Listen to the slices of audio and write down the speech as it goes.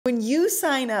When you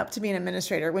sign up to be an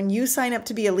administrator, when you sign up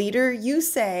to be a leader, you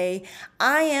say,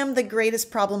 I am the greatest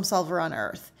problem solver on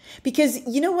earth. Because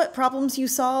you know what problems you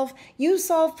solve? You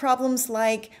solve problems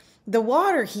like the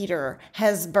water heater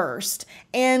has burst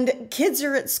and kids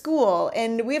are at school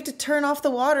and we have to turn off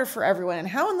the water for everyone. And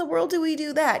how in the world do we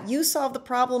do that? You solve the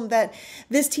problem that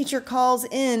this teacher calls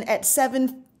in at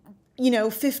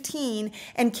 7:15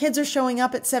 and kids are showing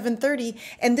up at 7:30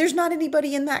 and there's not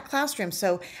anybody in that classroom.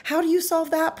 So how do you solve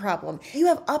that problem? You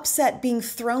have upset being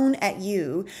thrown at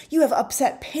you. You have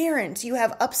upset parents. You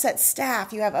have upset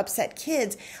staff. You have upset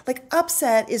kids. Like,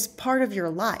 upset is part of your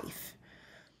life.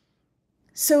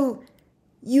 So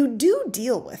you do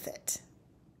deal with it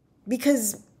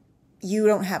because you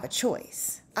don't have a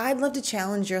choice. I'd love to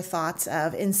challenge your thoughts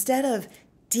of, instead of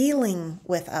dealing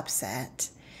with upset,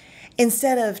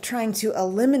 instead of trying to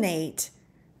eliminate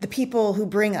the people who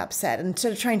bring upset,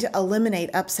 instead of trying to eliminate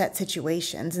upset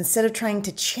situations, instead of trying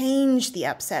to change the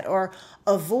upset or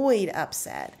avoid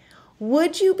upset,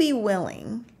 would you be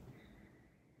willing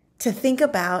to think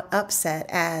about upset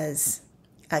as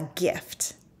a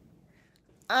gift?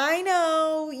 I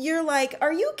know you're like,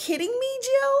 are you kidding me,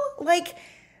 Jill? Like,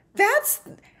 if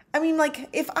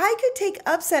I could take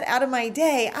upset out of my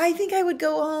day, I think I would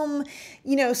go home,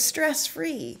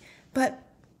 stress-free. But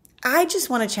I just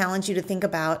want to challenge you to think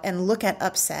about and look at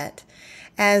upset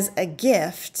as a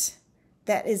gift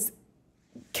that is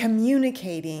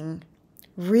communicating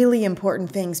really important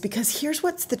things. Because here's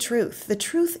what's the truth. The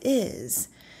truth is,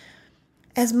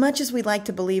 as much as we like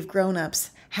to believe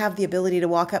grown-ups have the ability to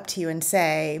walk up to you and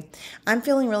say, I'm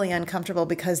feeling really uncomfortable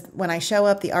because when I show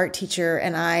up, the art teacher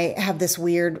and I have this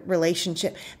weird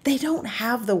relationship, they don't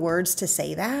have the words to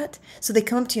say that. So they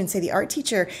come up to you and say, the art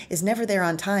teacher is never there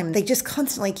on time. They just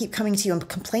constantly keep coming to you and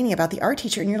complaining about the art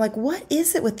teacher. And you're like, what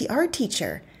is it with the art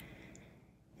teacher?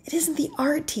 It isn't the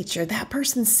art teacher. That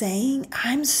person's saying,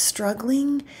 I'm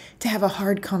struggling to have a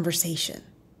hard conversation.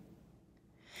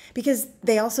 Because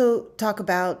they also talk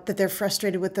about that they're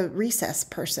frustrated with the recess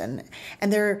person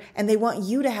and they want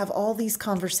you to have all these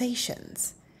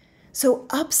conversations. So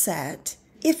upset,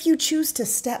 if you choose to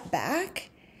step back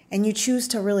and you choose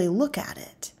to really look at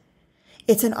it,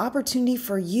 it's an opportunity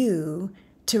for you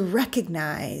to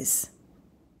recognize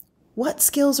what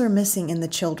skills are missing in the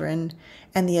children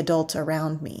and the adults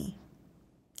around me.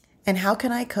 And how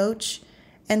can I coach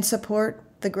and support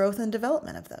the growth and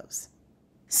development of those?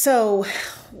 So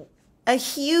a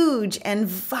huge and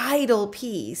vital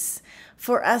piece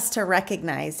for us to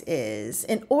recognize is,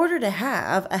 in order to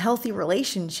have a healthy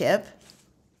relationship,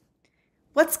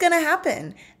 what's going to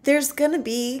happen? There's going to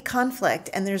be conflict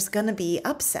and there's going to be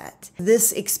upset.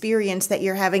 This experience that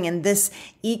you're having in this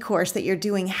e-course that you're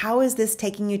doing, how is this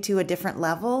taking you to a different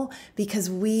level? Because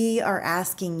we are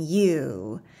asking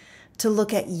you to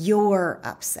look at your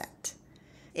upset.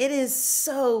 It is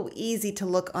so easy to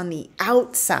look on the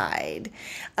outside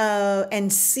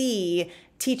and see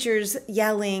teachers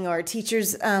yelling or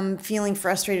teachers feeling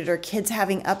frustrated or kids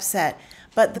having upset.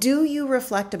 But do you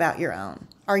reflect about your own?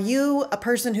 Are you a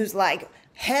person who's like,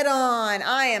 head on,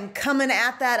 I am coming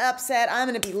at that upset. I'm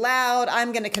going to be loud.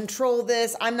 I'm going to control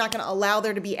this. I'm not going to allow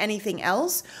there to be anything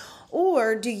else.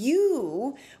 Or do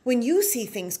you, when you see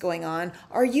things going on,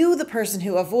 are you the person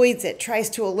who avoids it, tries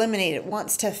to eliminate it,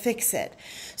 wants to fix it?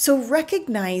 So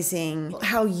recognizing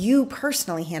how you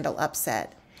personally handle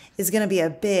upset is going to be a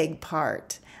big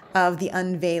part of the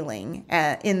unveiling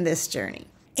in this journey.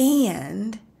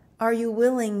 And are you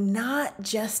willing not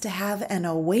just to have an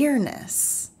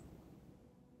awareness,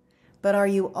 but are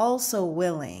you also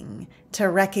willing to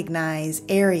recognize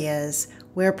areas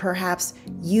where perhaps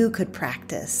you could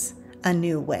practice a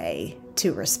new way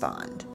to respond?